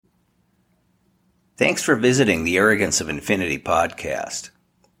Thanks for visiting the Arrogance of Infinity podcast.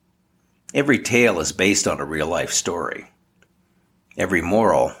 Every tale is based on a real-life story. Every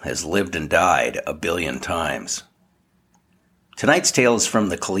moral has lived and died a billion times. Tonight's tale is from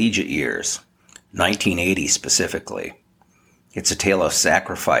the collegiate years, 1980 specifically. It's a tale of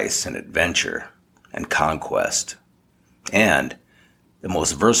sacrifice and adventure and conquest, and the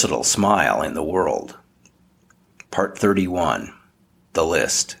most versatile smile in the world. Part 31, The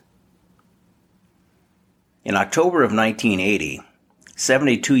List. In October of 1980,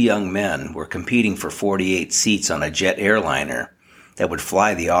 72 young men were competing for 48 seats on a jet airliner that would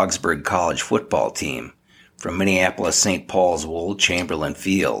fly the Augsburg College football team from Minneapolis-St. Paul's Wold Chamberlain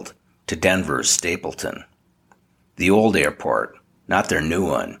Field to Denver's Stapleton. The old airport, not their new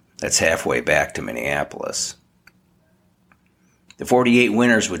one, that's halfway back to Minneapolis. The 48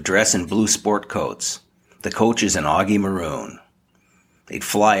 winners would dress in blue sport coats, the coaches in Augie maroon. They'd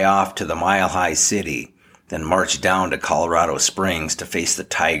fly off to the mile-high city, then march down to Colorado Springs to face the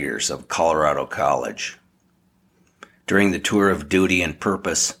Tigers of Colorado College. During the tour of duty and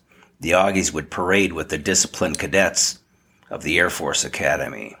purpose, the Augies would parade with the disciplined cadets of the Air Force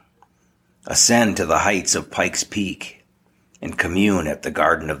Academy, ascend to the heights of Pikes Peak, and commune at the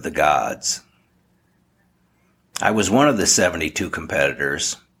Garden of the Gods. I was one of the 72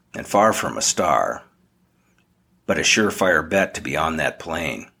 competitors, and far from a star, but a surefire bet to be on that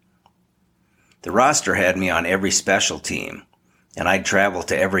plane. The roster had me on every special team, and I'd travel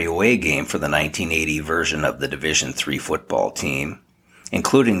to every away game for the 1980 version of the Division III football team,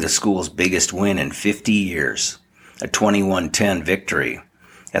 including the school's biggest win in 50 years, a 21-10 victory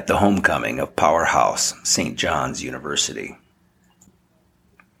at the homecoming of powerhouse St. John's University.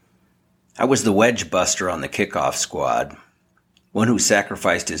 I was the wedge buster on the kickoff squad, one who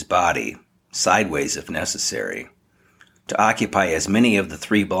sacrificed his body, sideways if necessary, to occupy as many of the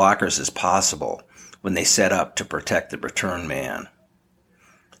three blockers as possible when they set up to protect the return man.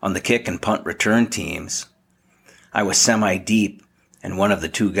 On the kick and punt return teams, I was semi-deep and one of the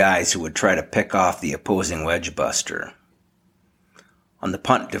two guys who would try to pick off the opposing wedge buster. On the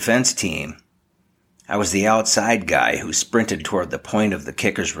punt defense team, I was the outside guy who sprinted toward the point of the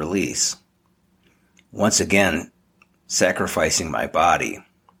kicker's release, once again sacrificing my body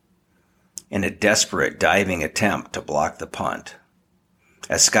in a desperate diving attempt to block the punt,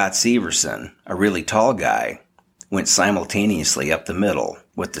 as Scott Severson, a really tall guy, went simultaneously up the middle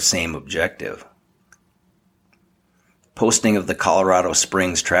with the same objective. Posting of the Colorado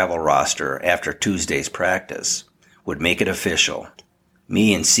Springs travel roster after Tuesday's practice would make it official.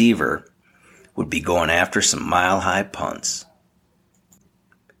 Me and Seaver would be going after some mile-high punts.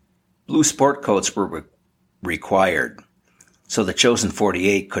 Blue sport coats were required, so the chosen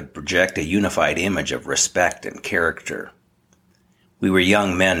 48 could project a unified image of respect and character. We were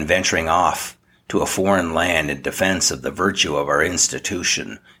young men venturing off to a foreign land in defense of the virtue of our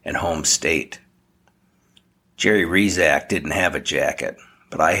institution and home state. Jerry Rezac didn't have a jacket,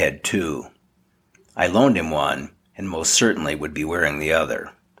 but I had two. I loaned him one, and most certainly would be wearing the other.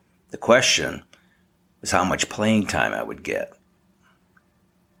 The question was how much playing time I would get.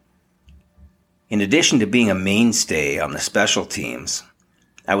 In addition to being a mainstay on the special teams,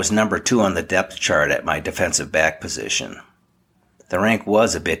 I was number 2 on the depth chart at my defensive back position. The rank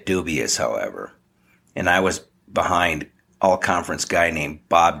was a bit dubious, however, and I was behind all-conference guy named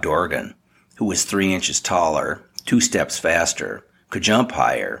Bob Dorgan, who was 3 inches taller, 2 steps faster, could jump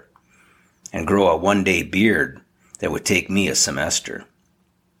higher, and grow a one-day beard that would take me a semester.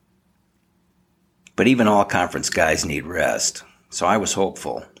 But even all-conference guys need rest, so I was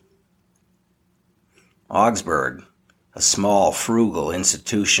hopeful. Augsburg, a small, frugal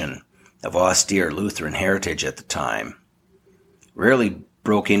institution of austere Lutheran heritage at the time, rarely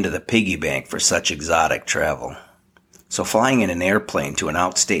broke into the piggy bank for such exotic travel. So flying in an airplane to an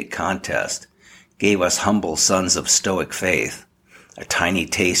outstate contest gave us humble sons of stoic faith a tiny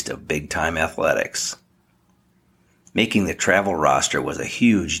taste of big-time athletics. Making the travel roster was a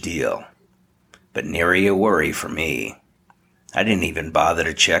huge deal, but nary a worry for me. I didn't even bother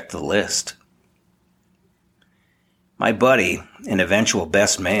to check the list. My buddy and eventual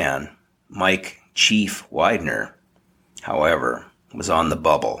best man, Mike Chief Widener, however, was on the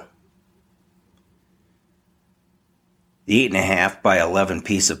bubble. The 8.5 by 11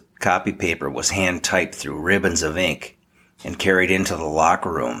 piece of copy paper was hand-typed through ribbons of ink and carried into the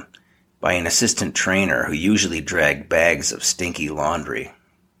locker room by an assistant trainer who usually dragged bags of stinky laundry.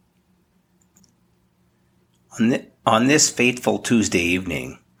 On this fateful Tuesday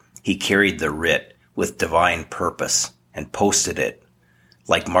evening, he carried the writ with divine purpose and posted it,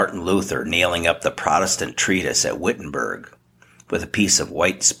 like Martin Luther nailing up the Protestant treatise at Wittenberg, with a piece of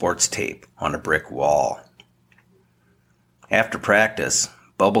white sports tape on a brick wall. After practice,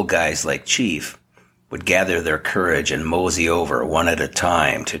 bubble guys like Chief would gather their courage and mosey over one at a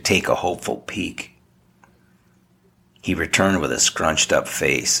time to take a hopeful peek. He returned with a scrunched up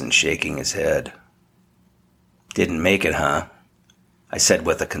face and shaking his head. "Didn't make it, huh?" I said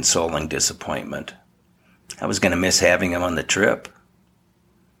with a consoling disappointment. I was going to miss having him on the trip.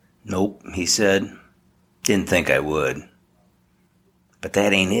 "Nope," he said. "Didn't think I would." "But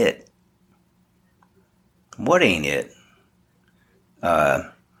that ain't it." "What ain't it?"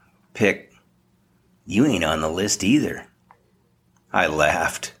 Pick. You ain't on the list either." I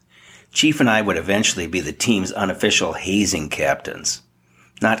laughed. Chief and I would eventually be the team's unofficial hazing captains.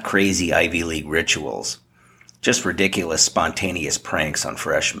 Not crazy Ivy League rituals, just ridiculous spontaneous pranks on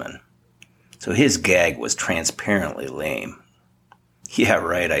freshmen. So his gag was transparently lame. "Yeah,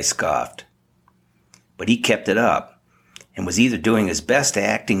 right," I scoffed. But he kept it up and was either doing his best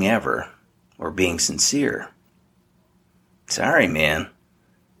acting ever or being sincere. "Sorry, man.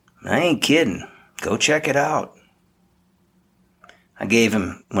 I ain't kidding. Go check it out." I gave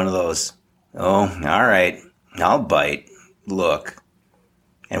him one of those, "Oh, all right, I'll bite" look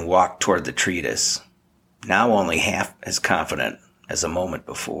and walked toward the treatise, now only half as confident as a moment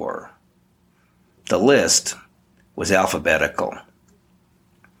before. The list was alphabetical.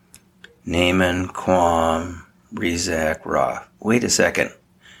 Naaman, Quam, Rezak, Roth. Wait a second.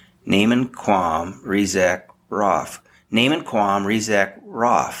 Naaman, Quam, Rezak, Roth. Naaman, Quam, Rezak,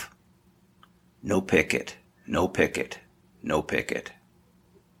 Roth. No Pickett, no Pickett, no Pickett.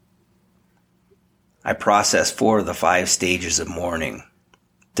 I processed 4 of the 5 stages of mourning: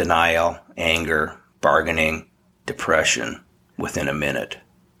 denial, anger, bargaining, depression, within a minute.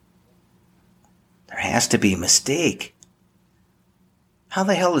 There has to be a mistake. How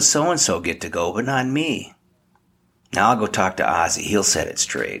the hell does so-and-so get to go but not me? Now I'll go talk to Ozzy. He'll set it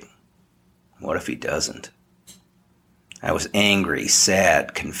straight. What if he doesn't? I was angry,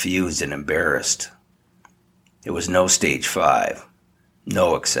 sad, confused, and embarrassed. It was no stage 5.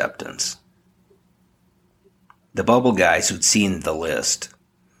 No acceptance. The bubble guys who'd seen the list,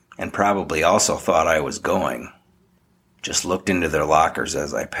 and probably also thought I was going, just looked into their lockers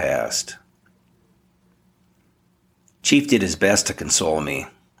as I passed. Chief did his best to console me.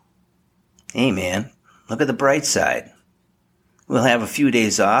 "Hey man, look at the bright side. We'll have a few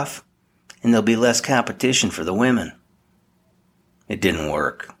days off, and there'll be less competition for the women." It didn't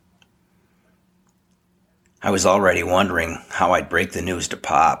work. I was already wondering how I'd break the news to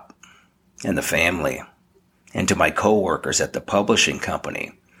Pop and the family and to my co-workers at the publishing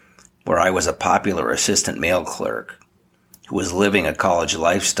company, where I was a popular assistant mail clerk who was living a college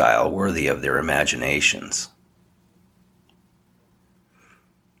lifestyle worthy of their imaginations.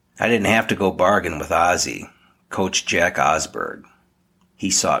 I didn't have to go bargain with Ozzy, Coach Jack Osberg. He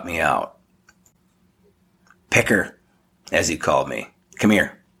sought me out. "Picker," as he called me. "Come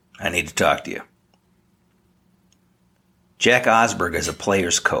here. I need to talk to you." Jack Osberg is a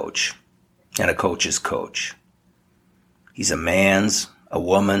player's coach and a coach's coach. He's a man's, a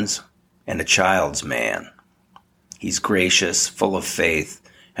woman's, and a child's man. He's gracious, full of faith,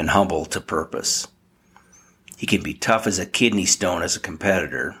 and humble to purpose. He can be tough as a kidney stone as a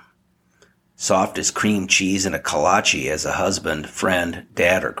competitor, soft as cream cheese and a kolache as a husband, friend,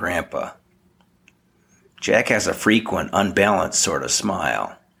 dad, or grandpa. Jack has a frequent, unbalanced sort of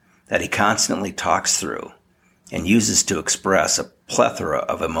smile that he constantly talks through and uses to express a plethora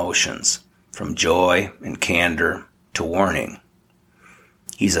of emotions, from joy and candor to warning.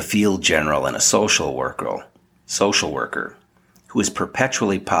 He's a field general and a social worker who is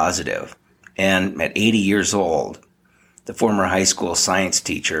perpetually positive, and at 80 years old, the former high school science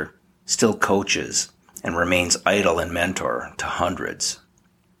teacher still coaches and remains idol and mentor to hundreds.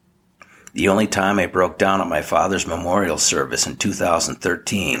 The only time I broke down at my father's memorial service in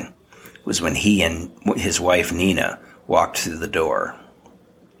 2013 was when he and his wife Nina walked through the door.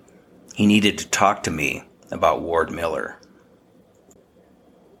 He needed to talk to me about Ward Miller.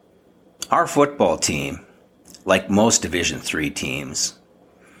 Our football team, like most Division III teams,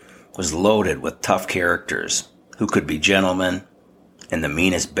 was loaded with tough characters who could be gentlemen and the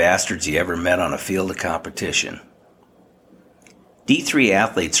meanest bastards you ever met on a field of competition. D3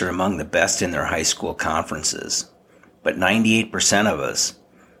 athletes are among the best in their high school conferences, but 98% of us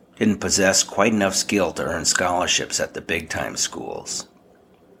didn't possess quite enough skill to earn scholarships at the big-time schools.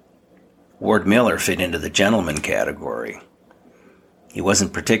 Ward Miller fit into the gentleman category. He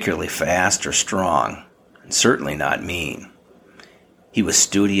wasn't particularly fast or strong, and certainly not mean. He was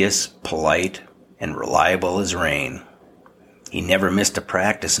studious, polite, and reliable as rain. He never missed a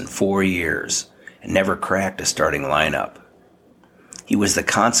practice in 4 years and never cracked a starting lineup. He was the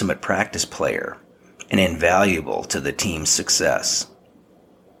consummate practice player and invaluable to the team's success.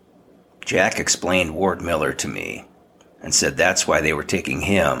 Jack explained Ward Miller to me and said that's why they were taking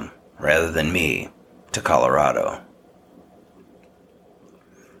him, rather than me, to Colorado.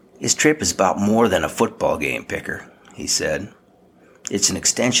 His trip is about more than a football game, Picker, he said. It's an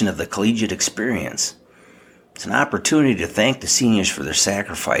extension of the collegiate experience. It's an opportunity to thank the seniors for their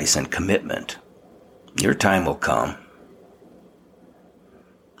sacrifice and commitment. Your time will come.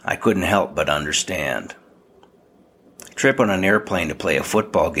 I couldn't help but understand. A trip on an airplane to play a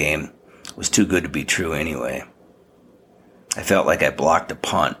football game was too good to be true anyway. I felt like I blocked a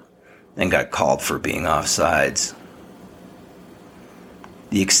punt, then got called for being offsides.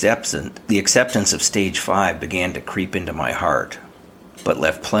 The acceptance of stage 5 began to creep into my heart, but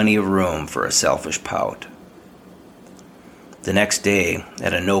left plenty of room for a selfish pout. The next day,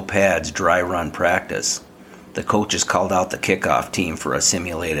 at a no-pads dry run practice, the coaches called out the kickoff team for a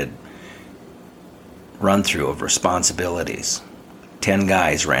simulated run-through of responsibilities. 10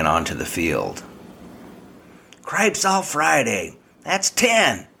 guys ran onto the field. Cripes all Friday. That's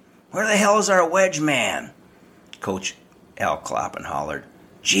 10. Where the hell is our wedge man? Coach Al Kloppen hollered.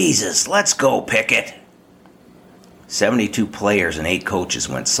 Jesus, let's go, Pickett. 72 players and 8 coaches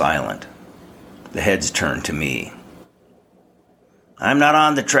went silent. The heads turned to me. I'm not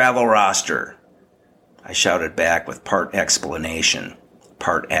on the travel roster, I shouted back with part explanation,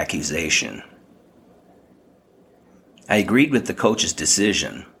 part accusation. I agreed with the coach's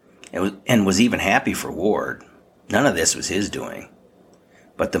decision and was even happy for Ward. None of this was his doing.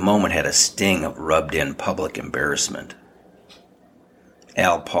 But the moment had a sting of rubbed-in public embarrassment.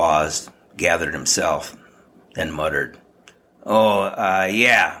 Al paused, gathered himself, then muttered,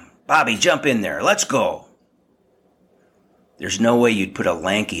 yeah, Bobby, jump in there. Let's go. There's no way you'd put a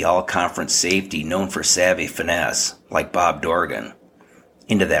lanky all-conference safety known for savvy finesse, like Bob Dorgan,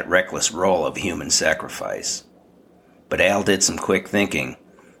 into that reckless role of human sacrifice. But Al did some quick thinking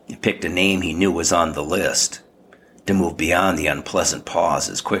and picked a name he knew was on the list to move beyond the unpleasant pause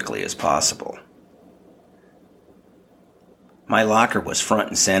as quickly as possible. My locker was front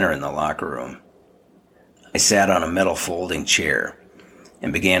and center in the locker room. I sat on a metal folding chair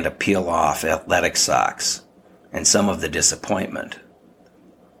and began to peel off athletic socks and some of the disappointment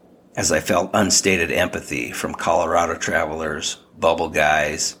as I felt unstated empathy from Colorado travelers, bubble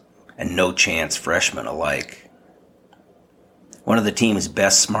guys, and no-chance freshmen alike. One of the team's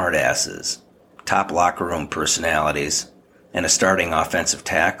best smartasses, top locker room personalities, and a starting offensive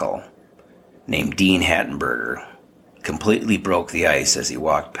tackle named Dean Hattenberger completely broke the ice as he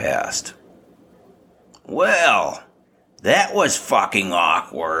walked past. Well, that was fucking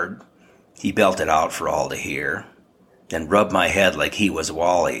awkward, he belted out for all to hear, then rubbed my head like he was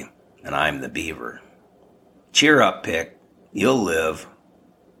Wally and I'm the beaver. Cheer up, Pick. You'll live.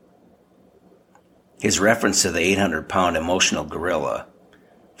 His reference to the 800-pound emotional gorilla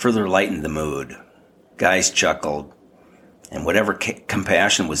further lightened the mood. Guys chuckled, and whatever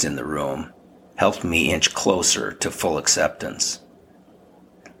compassion was in the room helped me inch closer to full acceptance.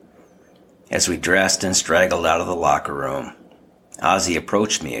 As we dressed and straggled out of the locker room, Ozzie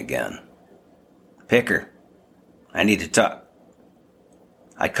approached me again. Picker, I need to talk.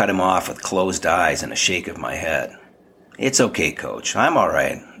 I cut him off with closed eyes and a shake of my head. It's okay, Coach. I'm all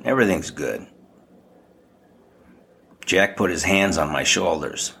right. Everything's good. Jack put his hands on my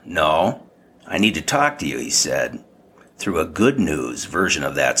shoulders. No, I need to talk to you, he said, through a good news version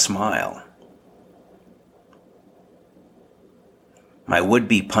of that smile. My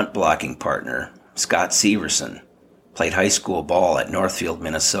would-be punt-blocking partner, Scott Severson, played high school ball at Northfield,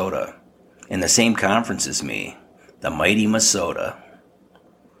 Minnesota, in the same conference as me, the mighty Minnesota.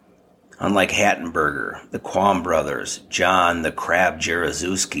 Unlike Hattenberger, the Quam brothers, John the Crab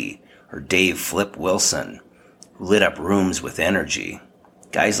Jaruzelski, or Dave Flip Wilson, who lit up rooms with energy,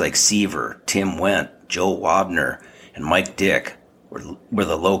 guys like Seaver, Tim Wendt, Joe Wabner, and Mike Dick were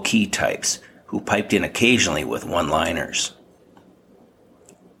the low-key types who piped in occasionally with one-liners.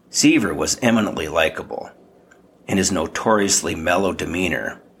 Seaver was eminently likable, and his notoriously mellow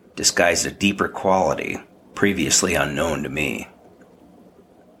demeanor disguised a deeper quality previously unknown to me.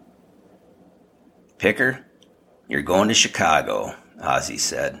 Picker, you're going to Chicago, Ozzie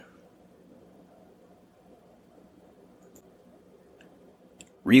said.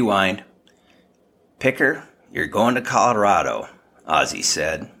 Rewind. Picker, you're going to Colorado, Ozzie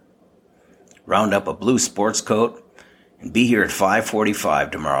said. Round up a blue sports coat and be here at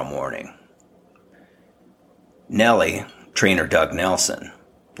 5:45 tomorrow morning. Nellie, trainer Doug Nelson,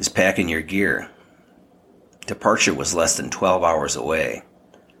 is packing your gear. Departure was less than 12 hours away.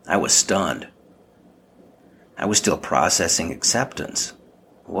 I was stunned. I was still processing acceptance.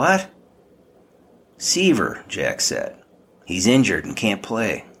 What? Seaver, Jack said. He's injured and can't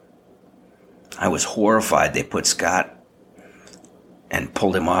play. I was horrified they put Scott and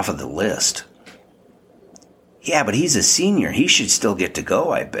pulled him off of the list. Yeah, but he's a senior. He should still get to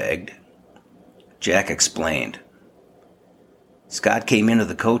go, I begged. Jack explained. Scott came into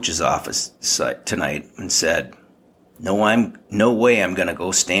the coach's office tonight and said, No way I'm going to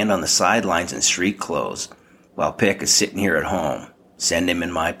go stand on the sidelines in street clothes while Pick is sitting here at home. Send him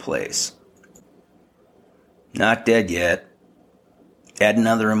in my place. Not dead yet. Add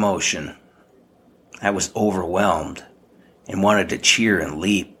another emotion. I was overwhelmed and wanted to cheer and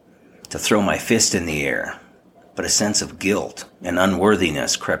leap, to throw my fist in the air, but a sense of guilt and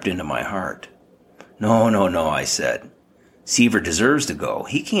unworthiness crept into my heart. No, I said. Seaver deserves to go.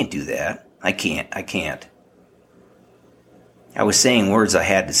 He can't do that. I can't. I was saying words I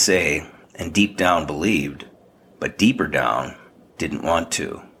had to say and deep down believed, but deeper down didn't want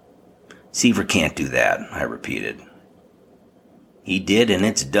to. Seaver can't do that, I repeated. He did, and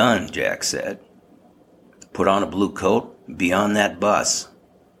it's done, Jack said. Put on a blue coat and be on that bus.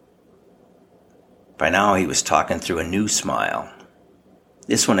 By now he was talking through a new smile.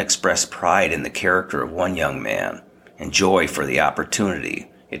 This one expressed pride in the character of one young man and joy for the opportunity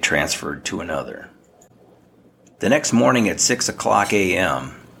it transferred to another. The next morning at 6 o'clock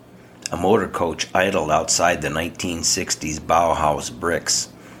a.m., a motor coach idled outside the 1960s Bauhaus bricks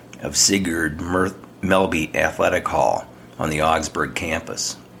of Sigurd Melby Athletic Hall on the Augsburg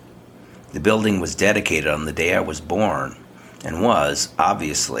campus. The building was dedicated on the day I was born and was,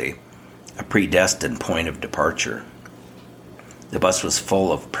 obviously, a predestined point of departure. The bus was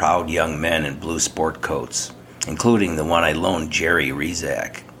full of proud young men in blue sport coats, including the one I loaned Jerry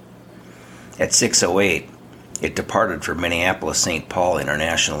Rezak. At 6:08, it departed for Minneapolis-St. Paul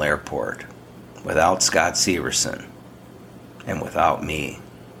International Airport, without Scott Severson, and without me.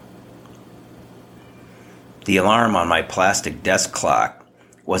 The alarm on my plastic desk clock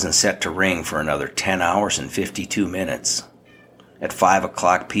wasn't set to ring for another 10 hours and 52 minutes, at 5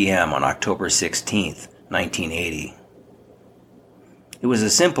 o'clock p.m. on October 16th, 1980. It was a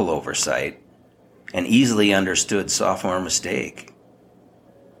simple oversight, an easily understood sophomore mistake.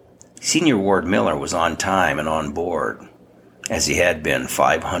 Senior Ward Miller was on time and on board, as he had been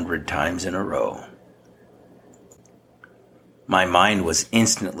 500 times in a row. My mind was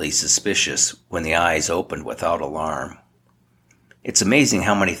instantly suspicious when the eyes opened without alarm. It's amazing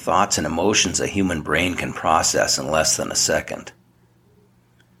how many thoughts and emotions a human brain can process in less than a second.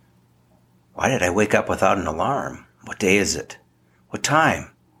 Why did I wake up without an alarm? What day is it? What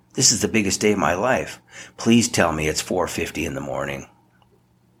time? This is the biggest day of my life. Please tell me it's 4:50 in the morning.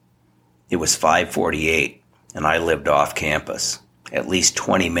 It was 5:48, and I lived off campus, at least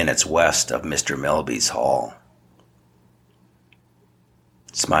 20 minutes west of Mr. Melby's hall.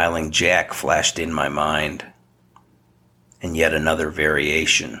 Smiling Jack flashed in my mind, and yet another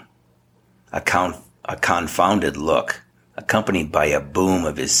variation, a confounded look, accompanied by a boom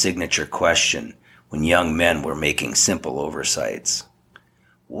of his signature question when young men were making simple oversights.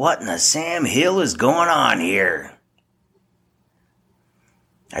 What in the Sam Hill is going on here?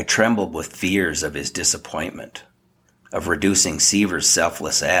 I trembled with fears of his disappointment, of reducing Seaver's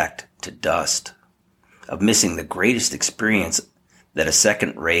selfless act to dust, of missing the greatest experience that a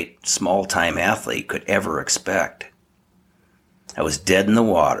second-rate, small-time athlete could ever expect. I was dead in the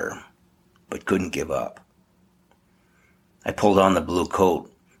water, but couldn't give up. I pulled on the blue coat,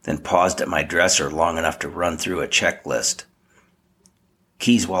 then paused at my dresser long enough to run through a checklist.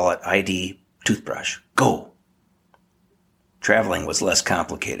 Keys, wallet, ID, toothbrush. Go! Traveling was less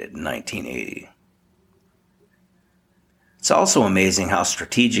complicated in 1980. It's also amazing how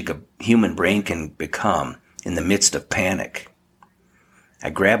strategic a human brain can become in the midst of panic. I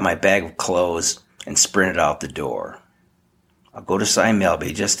grabbed my bag of clothes and sprinted out the door. I'll go to Cy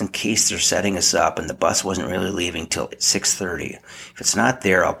Melby just in case they're setting us up and the bus wasn't really leaving till 6:30. If it's not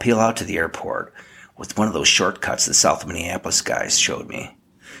there, I'll peel out to the airport with one of those shortcuts the South Minneapolis guys showed me.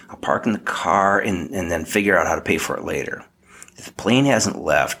 I'll park in the car and then figure out how to pay for it later. If the plane hasn't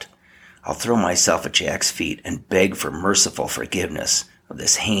left, I'll throw myself at Jack's feet and beg for merciful forgiveness of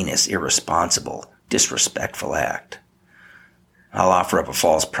this heinous, irresponsible, disrespectful act. I'll offer up a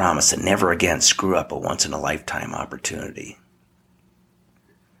false promise to never again screw up a once-in-a-lifetime opportunity.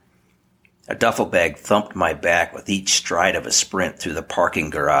 A duffel bag thumped my back with each stride of a sprint through the parking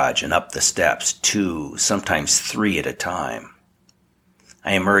garage and up the steps, 2, sometimes 3 at a time.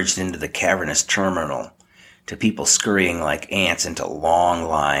 I emerged into the cavernous terminal, to people scurrying like ants into long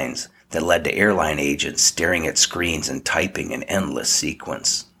lines that led to airline agents staring at screens and typing in endless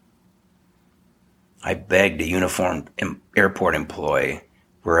sequence. I begged a uniformed airport employee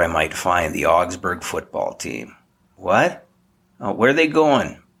where I might find the Augsburg football team. What? Oh, where are they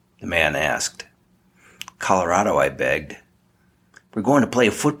going? The man asked. Colorado, I begged. We're going to play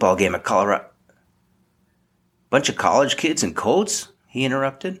a football game at Colorado. Bunch of college kids in coats? He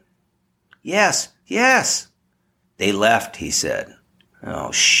interrupted. Yes. They left, he said.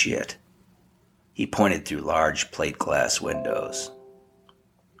 Oh, shit. He pointed through large plate glass windows.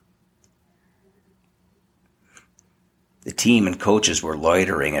 The team and coaches were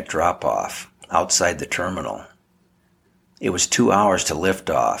loitering at drop-off outside the terminal. It was 2 hours to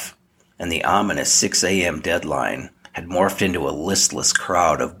liftoff, and the ominous 6 a.m. deadline had morphed into a listless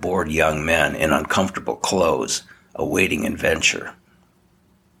crowd of bored young men in uncomfortable clothes awaiting adventure.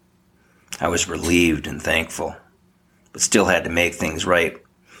 I was relieved and thankful, but still had to make things right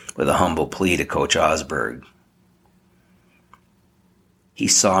with a humble plea to Coach Osberg. He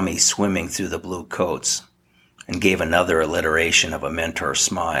saw me swimming through the blue coats and gave another alliteration of a mentor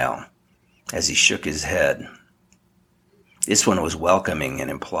smile as he shook his head. This one was welcoming and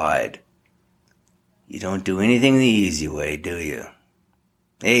implied. You don't do anything the easy way, do you?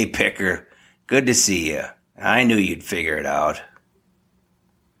 Hey, Picker, good to see you. I knew you'd figure it out.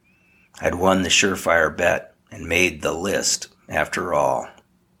 I'd won the surefire bet and made the list, after all.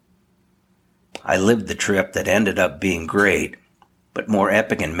 I lived the trip that ended up being great, but more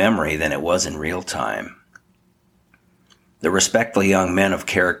epic in memory than it was in real time. The respectful young men of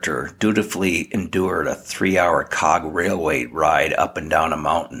character dutifully endured a 3-hour cog railway ride up and down a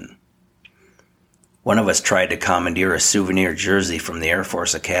mountain. One of us tried to commandeer a souvenir jersey from the Air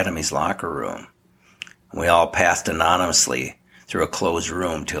Force Academy's locker room. We all passed anonymously through a closed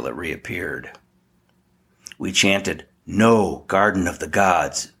room till it reappeared. We chanted, "No, Garden of the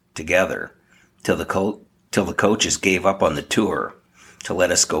Gods," together, till the coaches gave up on the tour to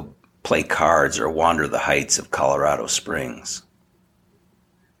let us go play cards or wander the heights of Colorado Springs.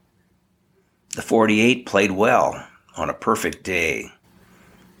 The 48 played well on a perfect day.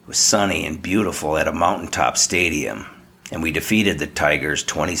 It was sunny and beautiful at a mountaintop stadium, and we defeated the Tigers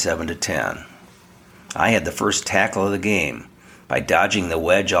 27-10. I had the first tackle of the game by dodging the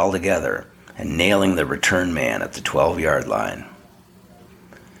wedge altogether and nailing the return man at the 12-yard line.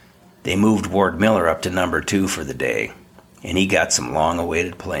 They moved Ward Miller up to number 2 for the day, and he got some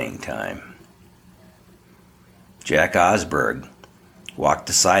long-awaited playing time. Jack Osberg walked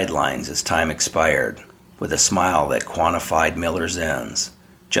the sidelines as time expired with a smile that quantified Miller's ends,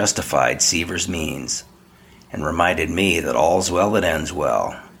 justified Seaver's means, and reminded me that all's well that ends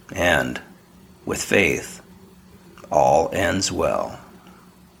well, and, with faith, all ends well.